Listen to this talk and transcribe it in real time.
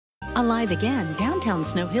Alive again, downtown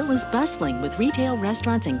Snow Hill is bustling with retail,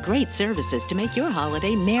 restaurants, and great services to make your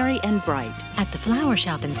holiday merry and bright. At the Flower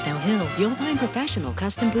Shop in Snow Hill, you'll find professional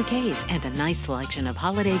custom bouquets and a nice selection of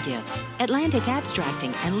holiday gifts. Atlantic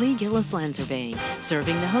Abstracting and Lee Gillis Land Surveying,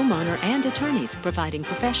 serving the homeowner and attorneys, providing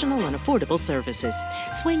professional and affordable services.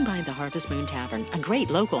 Swing by the Harvest Moon Tavern, a great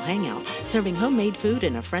local hangout, serving homemade food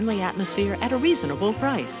in a friendly atmosphere at a reasonable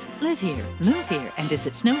price. Live here, move here, and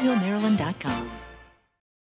visit snowhillmaryland.com.